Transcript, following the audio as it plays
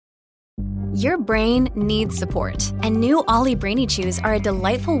Your brain needs support, and new Ollie Brainy Chews are a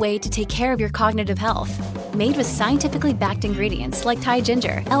delightful way to take care of your cognitive health. Made with scientifically backed ingredients like Thai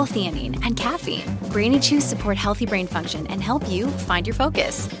ginger, L-theanine, and caffeine, Brainy Chews support healthy brain function and help you find your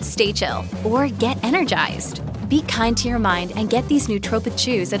focus, stay chill, or get energized. Be kind to your mind and get these nootropic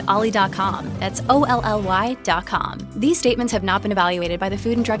chews at ollie.com. That's OLLY.com. These statements have not been evaluated by the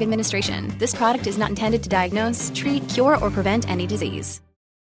Food and Drug Administration. This product is not intended to diagnose, treat, cure, or prevent any disease.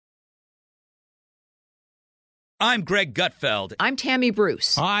 I'm Greg Gutfeld. I'm Tammy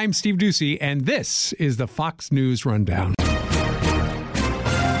Bruce. I'm Steve Ducey, and this is the Fox News Rundown.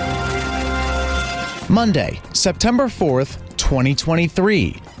 Monday, September 4th,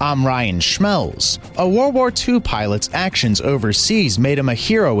 2023. I'm Ryan Schmelz. A World War II pilot's actions overseas made him a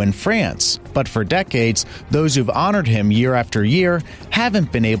hero in France, but for decades, those who've honored him year after year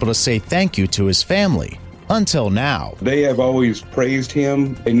haven't been able to say thank you to his family. Until now. They have always praised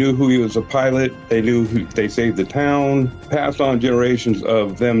him. They knew who he was a pilot. They knew they saved the town. Passed on generations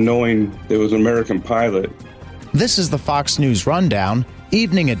of them knowing there was an American pilot. This is the Fox News Rundown,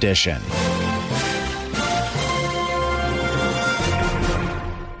 Evening Edition.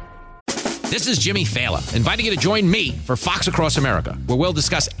 This is Jimmy Fallon, inviting you to join me for Fox Across America, where we'll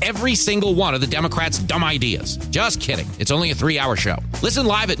discuss every single one of the Democrats' dumb ideas. Just kidding. It's only a 3-hour show. Listen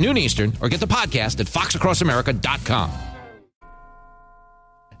live at noon Eastern or get the podcast at foxacrossamerica.com.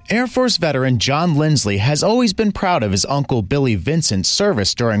 Air Force veteran John Lindsley has always been proud of his uncle Billy Vincent's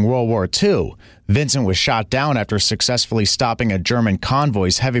service during World War II. Vincent was shot down after successfully stopping a German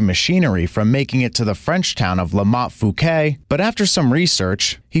convoy's heavy machinery from making it to the French town of La Motte-Fouquet, but after some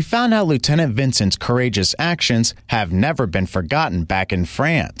research, he found out Lieutenant Vincent's courageous actions have never been forgotten back in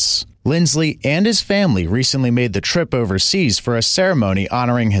France. Lindsley and his family recently made the trip overseas for a ceremony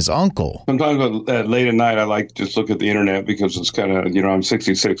honoring his uncle. Sometimes late at night, I like to just look at the internet because it's kind of, I'm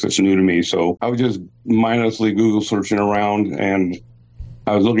 66, it's new to me. So I was just mindlessly Google searching around, and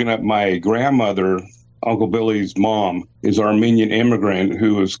I was looking at my grandmother, Uncle Billy's mom, is an Armenian immigrant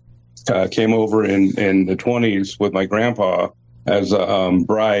who came over in the 20s with my grandpa as a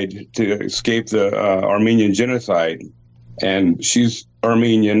bride to escape the Armenian genocide. And she's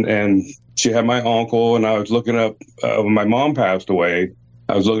Armenian, and she had my uncle, and I was looking up, when my mom passed away,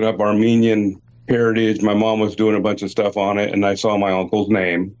 I was looking up Armenian heritage. My mom was doing a bunch of stuff on it, and I saw my uncle's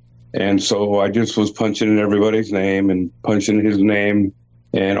name. And so I just was punching in everybody's name and punching his name,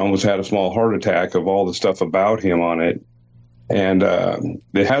 and almost had a small heart attack of all the stuff about him on it. And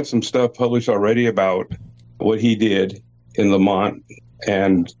they had some stuff published already about what he did in Lamont,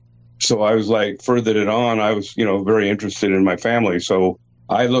 and so I was furthered it on. I was, very interested in my family. So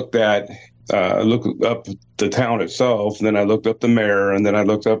I looked up the town itself, and then I looked up the mayor, and then I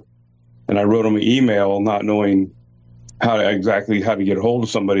looked up and I wrote him an email not knowing how to get a hold of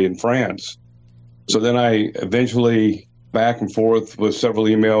somebody in France. So then I eventually, back and forth with several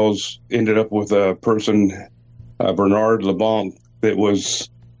emails, ended up with a person, Bernard Leblanc, that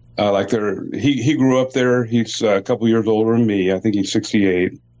was he grew up there. He's a couple years older than me. I think he's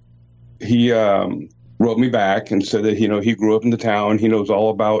 68. He wrote me back and said that, he grew up in the town. He knows all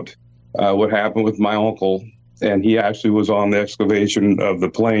about what happened with my uncle. And he actually was on the excavation of the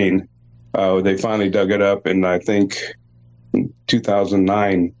plane. They finally dug it up in, I think,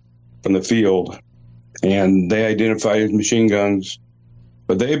 2009 from the field. And they identified his machine guns.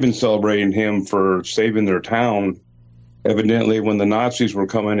 But they've been celebrating him for saving their town. Evidently, when the Nazis were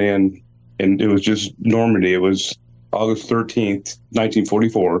coming in, and it was just Normandy, it was August 13th,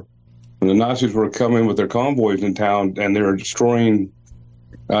 1944. When the Nazis were coming with their convoys in town, and they were destroying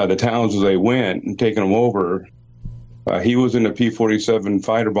the towns as they went and taking them over, he was in a P-47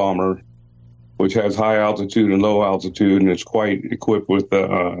 fighter bomber, which has high altitude and low altitude, and it's quite equipped with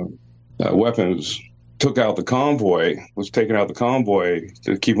weapons. Was taking out the convoy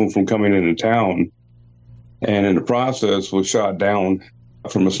to keep them from coming into town, and in the process was shot down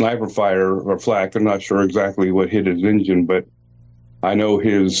from a sniper fire or flak. I'm not sure exactly what hit his engine, but I know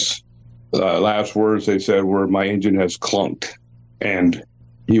his last words they said were, "My engine has clunked." And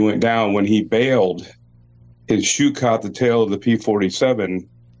he went down. When he bailed, his chute caught the tail of the P-47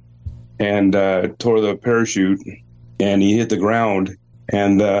 and tore the parachute, and he hit the ground.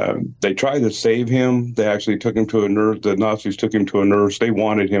 And they tried to save him. They actually took him to a nurse. The Nazis took him to a nurse. They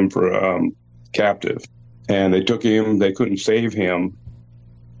wanted him for captive. And they took him. They couldn't save him.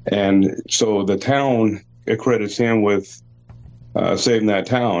 And so the town accredits him with saving that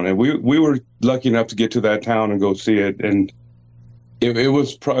town. And we were lucky enough to get to that town and go see it. And it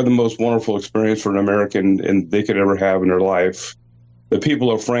was probably the most wonderful experience for an American and they could ever have in their life. The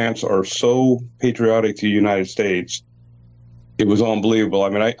people of France are so patriotic to the United States. it was unbelievable. I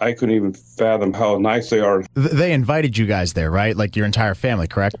mean, I couldn't even fathom how nice they are. They invited you guys there, right? Like your entire family,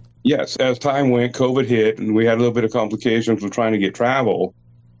 correct? Yes. As time went, COVID hit, and we had a little bit of complications with trying to get travel.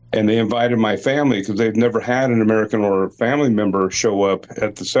 And they invited my family because they've never had an American or a family member show up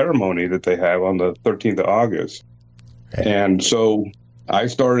at the ceremony that they have on the 13th of August. Okay. And so I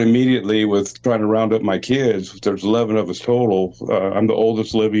started immediately with trying to round up my kids. There's 11 of us total. I'm the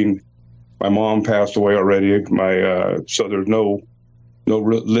oldest living. My mom passed away already. So there's no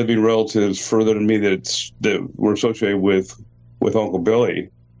living relatives further than me that were associated with Uncle Billy.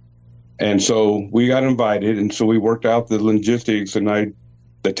 And so we got invited, and so we worked out the logistics, and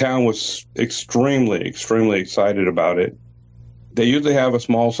the town was extremely, extremely excited about it. They usually have a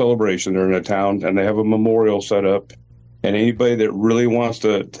small celebration there in the town, and they have a memorial set up. And anybody that really wants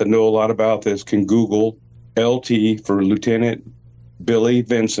to know a lot about this can Google LT for Lieutenant Billy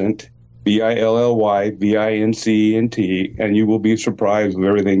Vincent, Billy Vincent, and you will be surprised with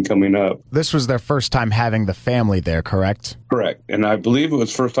everything coming up. This was their first time having the family there, correct? Correct. And I believe it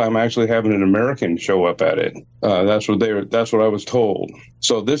was first time actually having an American show up at it. That's what I was told.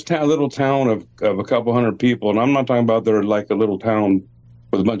 So this little town of a couple hundred people, and I'm not talking about they're like a little town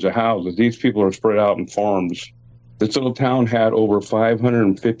with a bunch of houses. These people are spread out in farms. This little town had over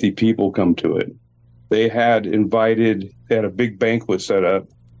 550 people come to it. They had a big banquet set up.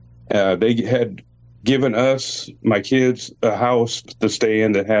 They had given us, my kids, a house to stay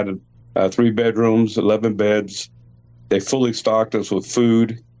in that had 3 bedrooms, 11 beds. They fully stocked us with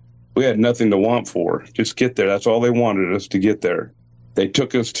food. We had nothing to want for. Just get there. That's all they wanted us to get there. They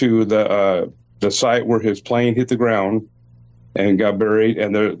took us to the site where his plane hit the ground and got buried.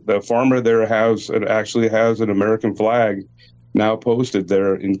 And the farmer there actually has an American flag now posted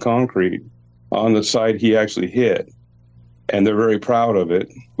there in concrete on the site he actually hit. And they're very proud of it.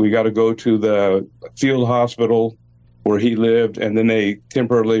 We got to go to the field hospital where he lived, and then they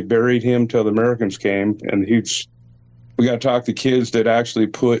temporarily buried him till the Americans came. And we got to talk to kids that actually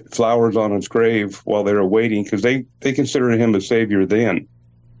put flowers on his grave while they were waiting, because they considered him a savior then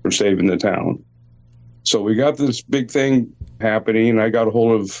for saving the town. So we got this big thing happening. I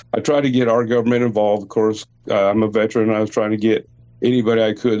tried to get our government involved. Of course, I'm a veteran. I was trying to get anybody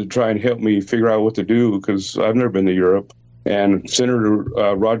I could to try and help me figure out what to do, because I've never been to Europe. And Senator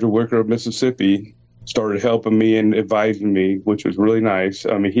Roger Wicker of Mississippi started helping me and advising me, which was really nice.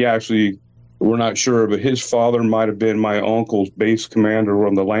 I mean, we're not sure, but his father might have been my uncle's base commander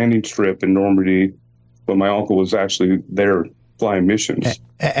on the landing strip in Normandy when my uncle was actually there flying missions.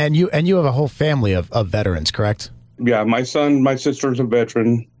 And you have a whole family of veterans, correct? Yeah, my sister's a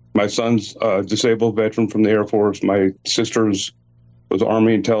veteran. My son's a disabled veteran from the Air Force. My sister's was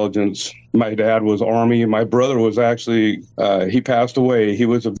Army intelligence. My dad was Army. My brother was actually, he passed away. He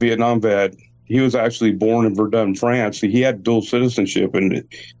was a Vietnam vet. He was actually born in Verdun, France. He had dual citizenship, and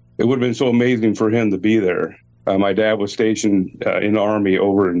it would have been so amazing for him to be there. My dad was stationed in the Army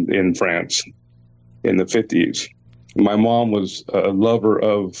over in France in the 50s. My mom was a lover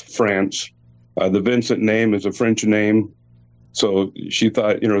of France. The Vincent name is a French name. So she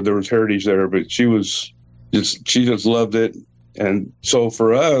thought, there was heritage there, but she just loved it. And so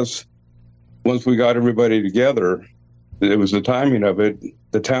for us, once we got everybody together, it was the timing of it.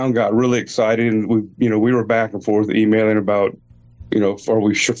 The town got really excited, and we were back and forth emailing about, are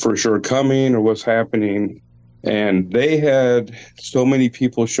we for sure coming or what's happening? And they had so many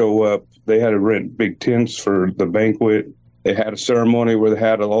people show up. They had to rent big tents for the banquet. They had a ceremony where they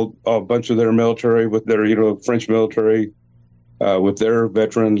had a bunch of their military with their, French military, with their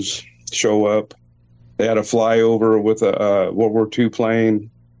veterans show up. They had a flyover with a World War II plane.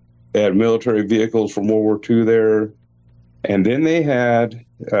 They had military vehicles from World War II there. And then they had,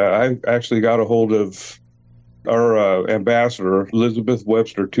 I actually got a hold of our ambassador, Elizabeth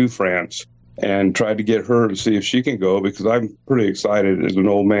Webster, to France, and tried to get her to see if she can go, because I'm pretty excited as an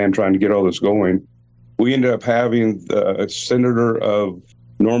old man trying to get all this going. We ended up having the Senator of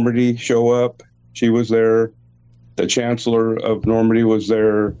Normandy show up. She was there. The Chancellor of Normandy was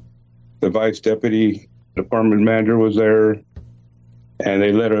there. The Vice Deputy Department Manager was there. And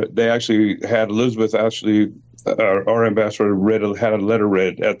they actually had Elizabeth, our ambassador, had a letter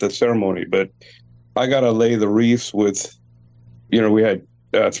read at the ceremony. But I got to lay the wreaths with, we had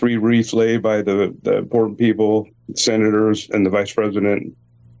 3 wreaths laid by the important people, senators, and the vice president.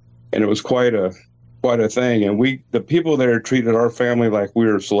 And it was quite a thing. And the people there treated our family like we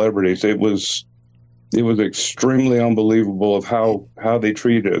were celebrities. It was It was extremely unbelievable of how they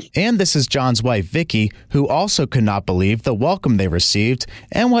treated us. And this is John's wife, Vicky, who also could not believe the welcome they received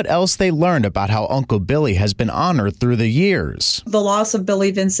and what else they learned about how Uncle Billy has been honored through the years. The loss of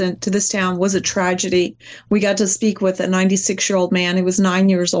Billy Vincent to this town was a tragedy. We got to speak with a 96-year-old man who was 9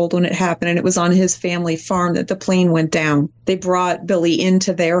 years old when it happened, and it was on his family farm that the plane went down. They brought Billy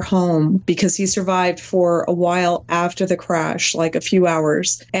into their home because he survived for a while after the crash, like a few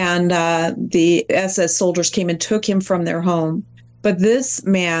hours. And the SS soldiers came and took him from their home. But this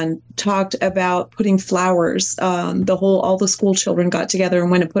man talked about putting flowers. All the school children got together and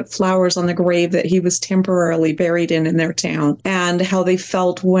went and put flowers on the grave that he was temporarily buried in their town, and how they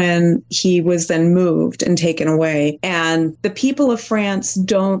felt when he was then moved and taken away. And the people of France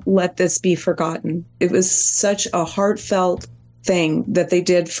don't let this be forgotten. It was such a heartfelt thing that they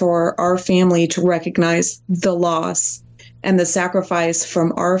did for our family to recognize the loss and the sacrifice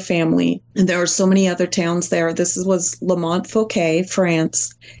from our family. And there are so many other towns there. This was Le Mont-Fouquet,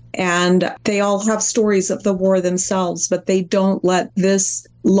 France. And they all have stories of the war themselves, but they don't let this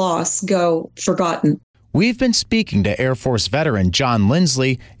loss go forgotten. We've been speaking to Air Force veteran John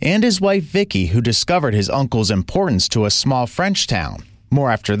Lindsley and his wife Vicky, who discovered his uncle's importance to a small French town. More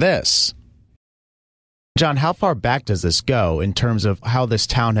after this. John, how far back does this go in terms of how this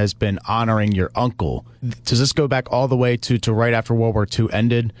town has been honoring your uncle? Does this go back all the way to right after World War II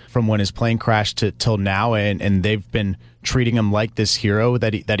ended, from when his plane crashed till now, and they've been treating him like this hero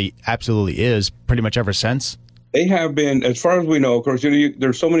that he absolutely is pretty much ever since? They have been, as far as we know, of course,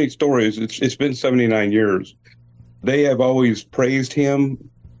 there's so many stories. It's been 79 years. They have always praised him.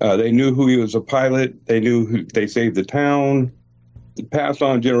 They knew who he was a pilot. They knew they saved the town. It passed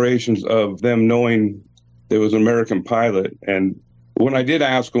on generations of them knowing there was an American pilot. And when I did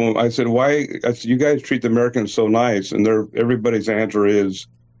ask them, I said, why? I said, you guys treat the Americans so nice. And everybody's answer is,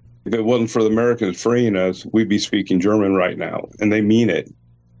 if it wasn't for the Americans freeing us, we'd be speaking German right now. And they mean it.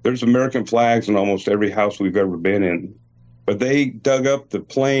 There's American flags in almost every house we've ever been in. But they dug up the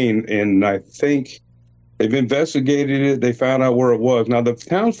plane, and I think they've investigated it. They found out where it was. Now, the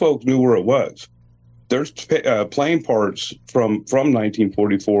townsfolk knew where it was. There's plane parts from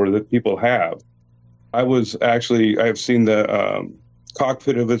 1944 that people have. I've seen the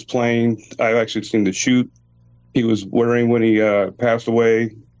cockpit of his plane. I've actually seen the chute he was wearing when he passed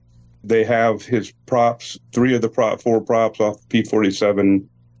away. They have his props, four props off the P-47,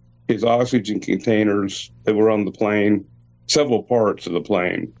 his oxygen containers that were on the plane, several parts of the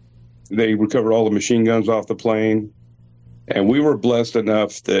plane. They recovered all the machine guns off the plane. And we were blessed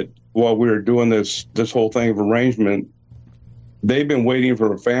enough that while we were doing this whole thing of arrangement, they've been waiting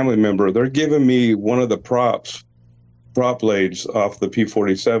for a family member. They're giving me one of the prop blades off the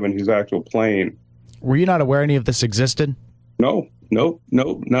P-47, his actual plane. Were you not aware any of this existed? No,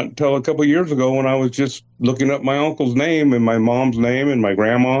 not until a couple of years ago when I was just looking up my uncle's name and my mom's name and my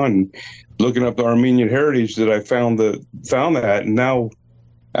grandma and looking up the Armenian heritage that I found that. And now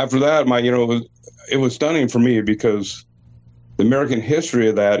after that, it was stunning for me, because the American history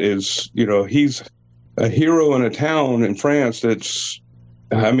of that is, he's a hero in a town in France that's,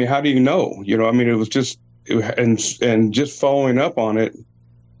 how do you know? It was just, and just following up on it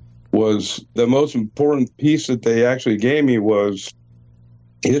was the most important piece that they actually gave me was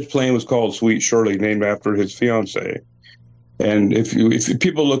his plane was called Sweet Shirley, named after his fiancee. And if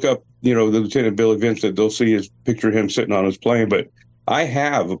people look up, the Lieutenant Billy Vincent, they'll see his picture of him sitting on his plane. But I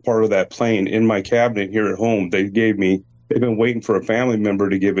have a part of that plane in my cabinet here at home. They've been waiting for a family member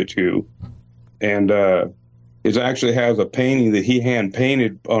to give it to. And it actually has a painting that he hand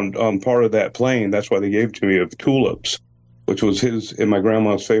painted on part of that plane. That's why they gave it to me, of tulips, which was his and my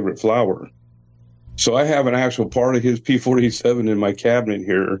grandma's favorite flower. So I have an actual part of his P-47 in my cabinet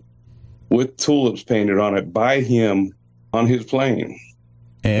here with tulips painted on it by him on his plane.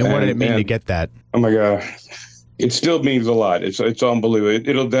 And what did it mean to get that? Oh my God. It still means a lot. It's unbelievable.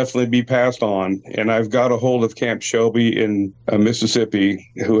 It'll definitely be passed on. And I've got a hold of Camp Shelby in Mississippi,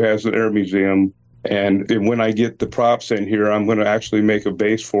 who has an air museum. And when I get the props in here, I'm going to actually make a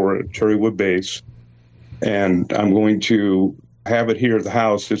base for it, cherry wood base. And I'm going to have it here at the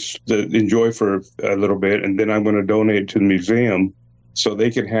house just to enjoy for a little bit. And then I'm going to donate it to the museum so they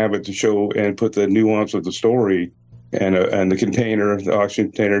can have it to show and put the nuance of the story and the container, the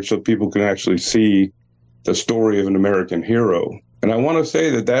oxygen container, so people can actually see the story of an American hero. And I want to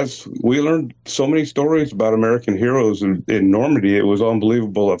say we learned so many stories about American heroes in Normandy. It was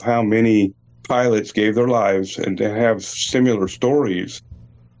unbelievable of how many pilots gave their lives, and to have similar stories.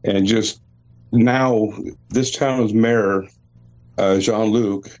 And just now, this town's mayor,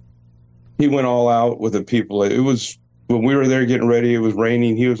 Jean-Luc, he went all out with the people. It was when we were there getting ready, it was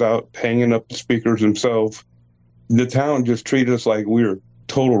raining. He was out hanging up the speakers himself. The town just treated us like we were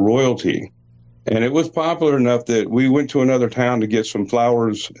total royalty. And it was popular enough that we went to another town to get some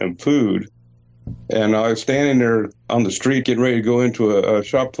flowers and food. And I was standing there on the street getting ready to go into a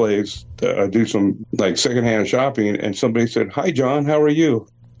shop place to do some like secondhand shopping. And somebody said, "Hi, John, how are you?"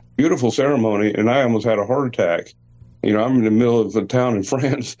 Beautiful ceremony. And I almost had a heart attack. You know, I'm in the middle of a town in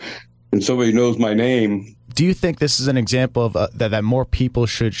France and somebody knows my name. Do you think this is an example of that more people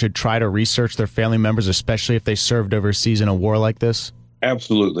should try to research their family members, especially if they served overseas in a war like this?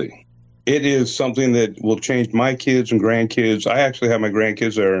 Absolutely. It is something that will change my kids and grandkids. I actually have my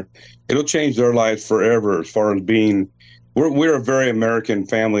grandkids there. It'll change their lives forever as far as being, we're a very American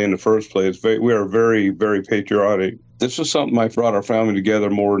family in the first place. We are very, very patriotic. This is something I brought our family together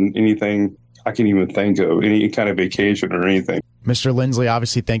more than anything I can even think of, any kind of vacation or anything. Mr. Lindsley,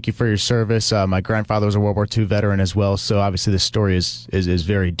 obviously, thank you for your service. My grandfather was a World War II veteran as well, so obviously this story is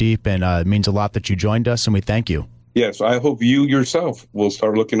very deep, and it means a lot that you joined us, and we thank you. Yes, I hope you yourself will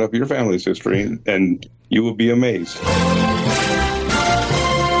start looking up your family's history, and you will be amazed.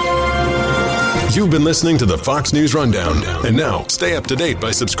 You've been listening to the Fox News Rundown. And now, stay up to date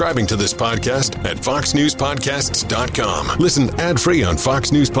by subscribing to this podcast at foxnewspodcasts.com. Listen ad-free on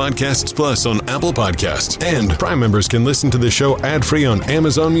Fox News Podcasts Plus on Apple Podcasts. And Prime members can listen to the show ad-free on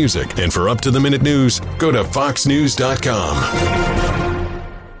Amazon Music. And for up-to-the-minute news, go to foxnews.com.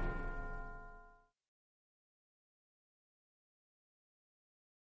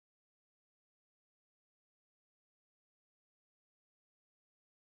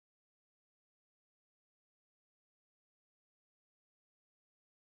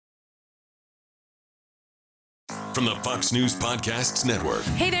 From the Fox News Podcasts Network.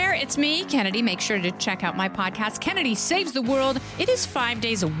 Hey there, it's me, Kennedy. Make sure to check out my podcast, Kennedy Saves the World. It is 5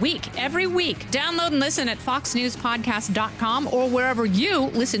 days a week, every week. Download and listen at foxnewspodcast.com or wherever you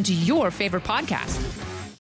listen to your favorite podcast.